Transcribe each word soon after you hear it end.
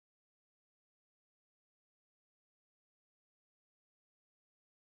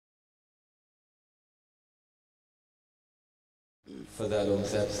فضائل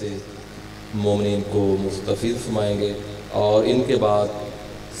صاحب سے مومنین کو مستفیض فرمائیں گے، اور ان کے بعد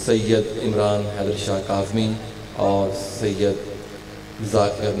سید عمران حیدر شاہ کاظمی اور سید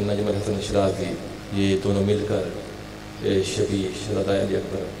ذاکر نجم الحسن شرازی، یہ دونوں مل کر شبیر شہزادہ علی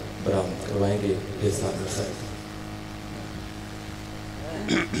اکبر برآمد کروائیں گے۔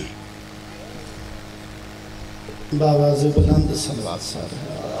 باواز بلند صلوات سارے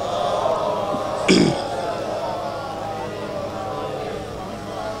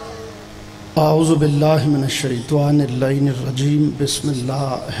اعوذ باللہ من الشیطان اللعین الرجیم، بسم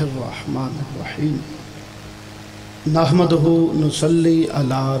اللہ الرحمن الرحیم، نحمدہ نصلی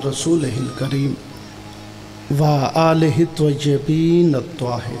علی رسولہ الکریم وآلہ الطیبین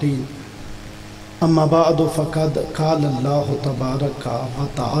الطاہرین، اما بعد فقد قال اللہ تبارک و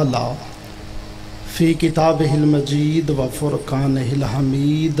تعالی فی کتابہ المجید و فرقانہ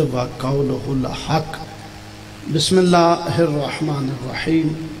الحمید و قولہ الحق، بسم اللہ الرحمن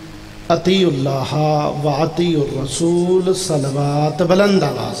الرحیم، اطیعوا اللہ و اطیعوا الرسول، صلوات بلند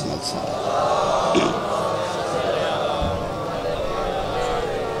آواز میں۔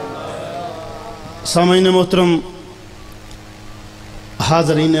 سامعین محترم،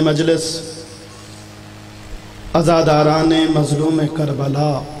 حاضرین مجلس، عزاداران مظلوم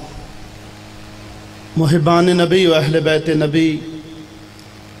کربلا، محبان نبی و اہل بیت نبی،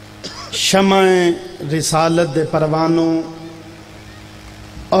 شمع رسالت دے پروانوں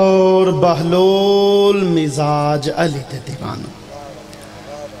اور بہلول مزاج علی دے دیوانوں،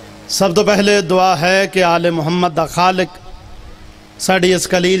 سب تو پہلے دعا ہے کہ آل محمد دا خالق ساڑی اس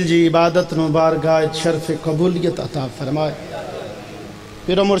قلیل جی عبادت نو بارگاہ شرف قبولیت عطا فرمائے۔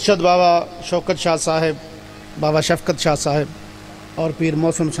 پیر و مرشد بابا شوکت شاہ صاحب، بابا شفقت شاہ صاحب اور پیر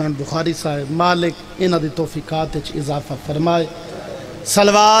محسن حسین بخاری صاحب، مالک انہاں دی توفیقات وچ اضافہ فرمائے۔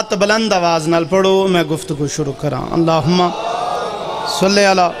 صلوات بلند آواز نال پڑھو، میں گفتگو شروع کراں۔ اللہم صلی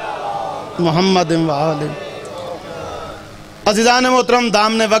علی محمد و آلہ۔ عزیزان محترم،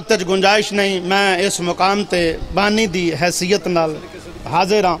 دامنے وقت وچ گنجائش نہیں، میں اس مقام تے بانی دی حیثیت نال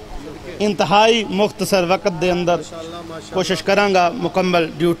حاضر ہاں، انتہائی مختصر وقت دے اندر کوشش کراں گا مکمل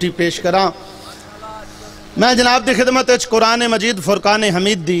ڈیوٹی پیش کراں۔ میں جناب دی خدمت وچ قرآن مجید فرقان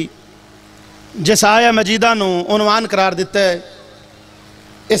حمید دی جس آیہ مجیدہ نو عنوان قرار دیتا ہے،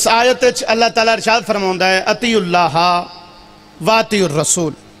 اس آیت وچ اللہ تعالیٰ ارشاد فرماوندا ہے، اطیعوا اللہ و اطیعوا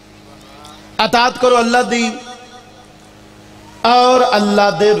الرسول، اطاعت کرو اللہ دی اور اللہ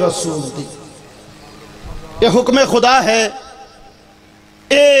دے رسول دی۔ یہ حکم خدا ہے،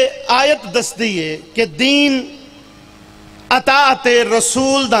 اے آیت دستی ہے کہ دین اطاعت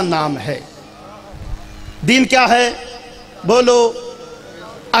رسول دا نام ہے۔ دین کیا ہے؟ بولو،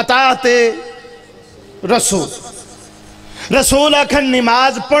 اطاعت رسول۔ رسول اکھن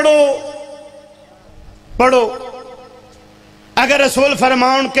نماز پڑھو پڑھو، اگر رسول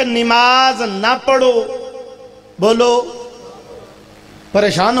فرماؤں کہ نماز نہ پڑھو، بولو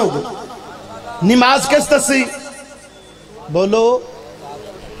پریشان ہو گئے۔ نماز کس دسی؟ بولو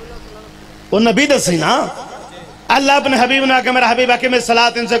وہ نبی دسی نا۔ اللہ اپنے حبیب نے کہ میرا حبیب اقیم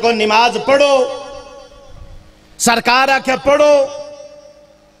الصلاۃ، ان سے کو نماز پڑھو، سرکار آکھے پڑھو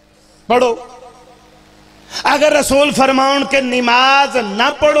پڑھو۔ اگر رسول فرماؤں کہ نماز نہ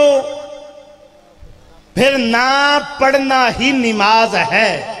پڑھو، پھر نہ پڑھنا ہی نماز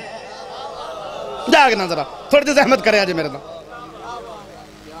ہے۔ جاگنا ذرا، تھوڑی دی زحمت کرے آجے میرے دا۔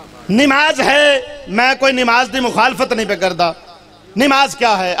 نماز ہے، میں کوئی نماز دی مخالفت نہیں پہ کردہ۔ نماز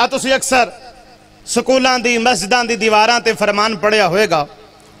کیا ہے؟ تسی اکثر سکولان دی مسجدان دی دیواران تے فرمان پڑھیا ہوئے گا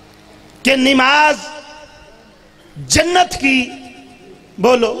کہ نماز جنت کی،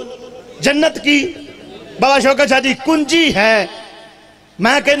 بولو جنت کی، بابا شوکت شاہ جی کنجی ہے۔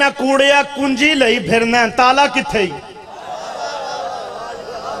 میں کہنا کوڑیا کنجی لئی پھرنا تالا کتھے ہی۔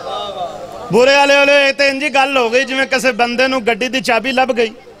 بورے آلے والے تے انجی گل ہو گئی جو میں کسے بندے نو گڈی دی چابی لب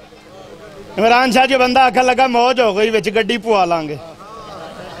گئی۔ عمران شاہ جو بندہ آکھا لگا موج ہو گئی وچ گڈی پوا لانگے،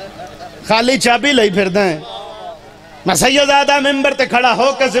 خالی چابی لئی پھردہ ہیں۔ میں سیدزادہ ممبر تے کھڑا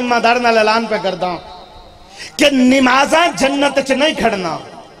ہو کے ذمہ دارنا اعلان پہ کردہ ہوں کہ نمازاں جنت چ نہیں کھڑنا،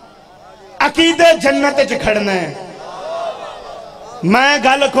 عقیدے جنت چ کھڑنا ہے۔ میں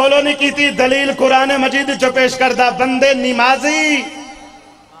گل کھولو نہیں کی تھی، دلیل قرآن مجید جو پیش کردہ، بندے نمازی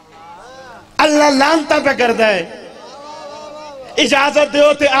اللہ لانتا پہ کردہ ہے۔ اجازت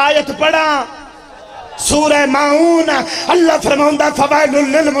دیو تے آیت پڑھا سورہ ماؤن، اللہ فرماؤندہ فَوَيْلٌ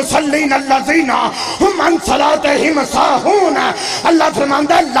لِّلْمُصَلِّينَ الَّذِينَ هُمْ عَنْ صَلَاتِهِمْ سَاهُونَ۔ اللہ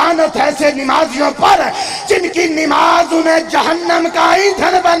فرماؤندہ لعنت ایسے نمازیوں پر جن کی نماز انہیں جہنم کا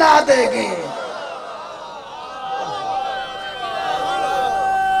ایندھن بنا دے گی۔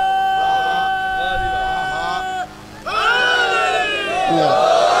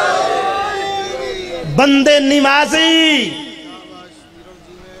 بندے نمازی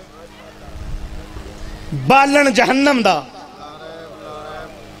بالن جہنم دا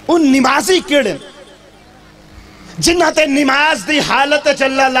ان نمازی کیڑے جنہ تے نماز دی حالت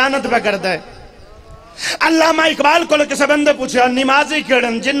چلا لعنت پہ کر دے علامہ اقبال کو کسے بندے پوچھا نمازی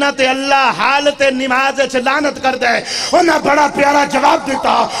کیڑن جنہ تے اللہ حالت نماز لعنت کر دے انہاں بڑا پیارا جواب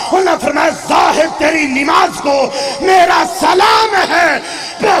دیتا انہاں فرمایا زاہد تیری نماز کو میرا سلام ہے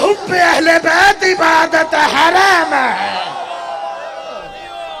بے حب اہل بیت عبادت حرام ہے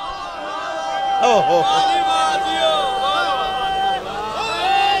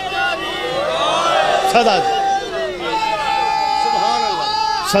صدا جی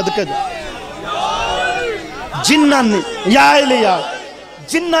صدقہ جی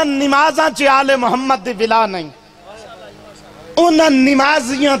جنہ نمازاں چے آل محمد دی ولا نہیں انہاں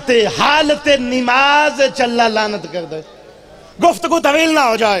نمازیاں تے حالت نماز چلا لعنت کر دے گفتگو طویل نہ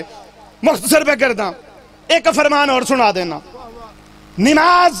ہو جائے مختصر پہ کر داں ایک فرمان اور سنا دینا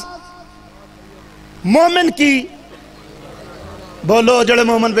نماز مومن کی بولو جڑے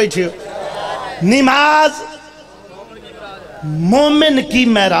مومن بیٹھے نماز مومن کی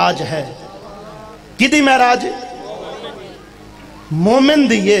معراج ہے کدی معراج مومن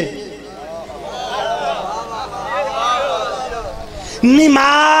دیئے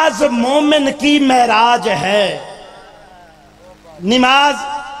نماز مومن کی معراج ہے نماز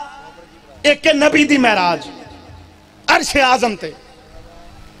ایک نبی دی معراج عرش اعظم تے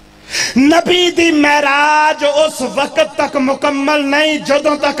نبی دی معراج اس وقت تک مکمل نہیں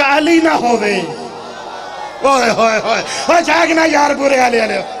جدوں تک علی نہ ہوئے اوئے ہوئے ہوئے اوئے جاگنا یار برے علی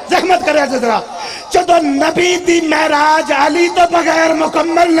زحمت کرے ذرا جدو نبی دی معراج علی تو بغیر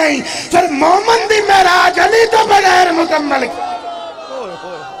مکمل نہیں پھر مومن دی معراج علی تو بغیر مکمل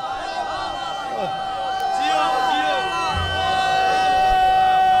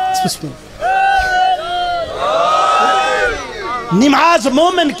نماز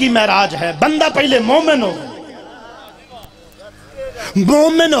مومن کی معراج ہے بندہ پہلے مومن ہو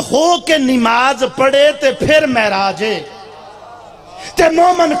مومن ہو کے نماز پڑھے تے پھر معراج ہے تے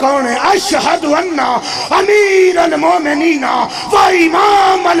مومن کون ہے اشہد انہ امیر المومنین و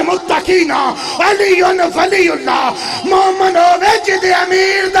امام المتقین علی ولی اللہ مومن ہوئے جد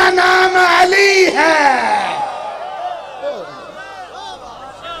امیر دا نام علی ہے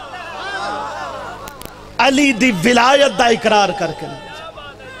علی دی ولایت دا اقرار کر کے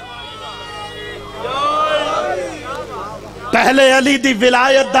پہلے علی دی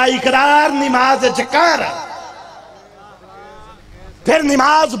ولایت دا اقرار نماز چکار ہے پھر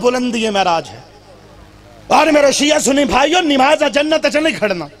نماز بلندی معراج ہے اور میرے شیعہ سنی بھائیو نماز جنت چلے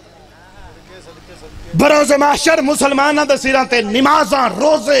کھڑنا بروز محشر مسلمانہ دا سیرانتے نمازاں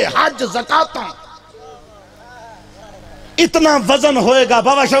روزے حج زکاتاں اتنا وزن ہوئے گا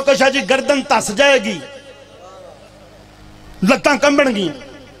بابا شوکت شاہ جی گردن تس جائے گی لتاں کمبن گی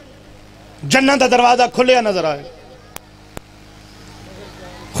جنت دا دروازہ کھلیا نظر آئے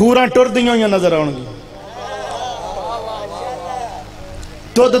خوراں ٹر دیوں یا نظر آؤں گی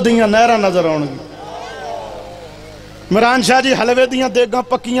دودھ دیاں نہراں نظر آؤں گی عمران شاہ جی حلوے دیاں دیگاں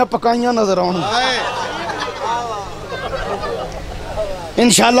پکیاں پکائیاں نظر آؤں گی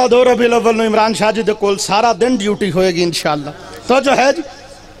انشاءاللہ 2 ربیع الاول نو عمران شاہ جی دے کول سارا دن ڈیوٹی ہوئے گی انشاءاللہ تو جو ہے جی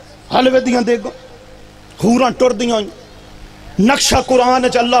حلوے دیاں دیگاں خوراں ٹر دیاں نقشہ قرآن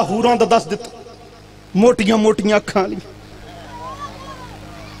چ اللہ خوراں دا دس دیتا موٹیاں موٹیاں اکھاں لی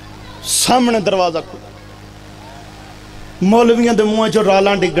سامنے دروازہ کھلا مولویاں دے منہ چ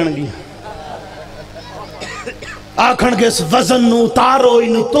رالاں ڈگن گیا آکھن گے اس وزن نو اتارو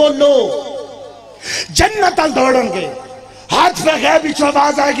انو تولو جنت ال دوڑن گے ہاتھ پہ غیبی چو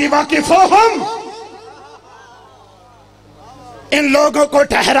آواز آئے گی واقفوہم ان لوگوں کو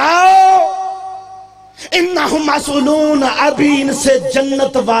ٹھہراؤ انہم مسئولون ابھی ان سے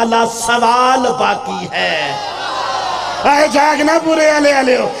جنت والا سوال باقی ہے آئے جاگنا پورے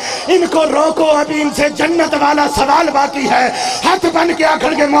علیہ ان کو روکو ابھی ان سے جنت والا سوال باقی ہے ہاتھ بن کے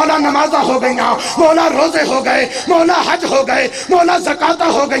آکھڑ کے مولا نمازہ ہو گئیاں مولا روزے ہو گئے مولا حج ہو گئے مولا زکاتہ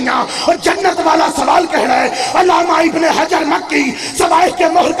ہو گئیاں اور جنت والا سوال کہہ رہے علامہ ابن حجر مکی سوائح کے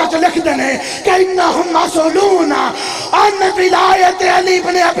محرکت لکھ دینے کہ انہم مسئولون ان ولایت علی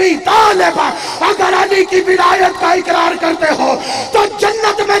بن ابی طالب اگر علی کی ولایت کا اقرار کرتے ہو تو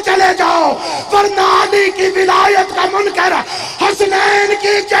جنت میں چلے جاؤ ورنہ علی کی ولایت کا منکر حسنین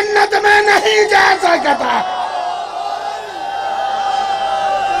کی جنت میں نہیں جا سکتا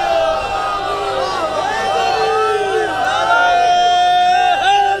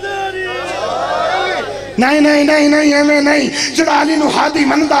نہیں نہیں نہیں نہیں ایویں نہیں جڑا علی نو ہادی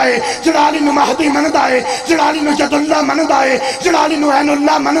مندا ہے جڑا علی نو مہدی مندا ہے جڑا علی نو جد اللہ مندا ہے جڑا علی نو عین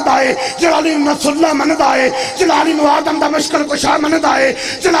اللہ مندا ہے جڑا علی نو نصر اللہ مندا ہے جڑا علی نو آدم دا مشکل کشا مندا ہے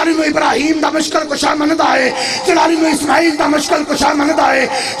جڑا علی نو ابراہیم دا مشکل کشا مندا ہے جڑا علی نو اسماعیل دا مشکل کشا مندا ہے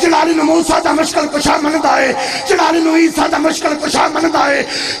جڑا علی نو موسیٰ دا مشکل کشا مندا ہے جڑا علی نو عیسیٰ دا مشکل کشا مندا ہے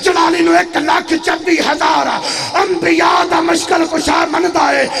جڑا علی نو 1,24,000 انبیاء دا مشکل کشا مندا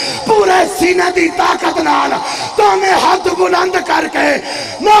ہے پورے سینے دی طاقت نال تو میں ہاتھ بلند کر کے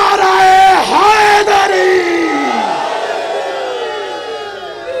نعرہ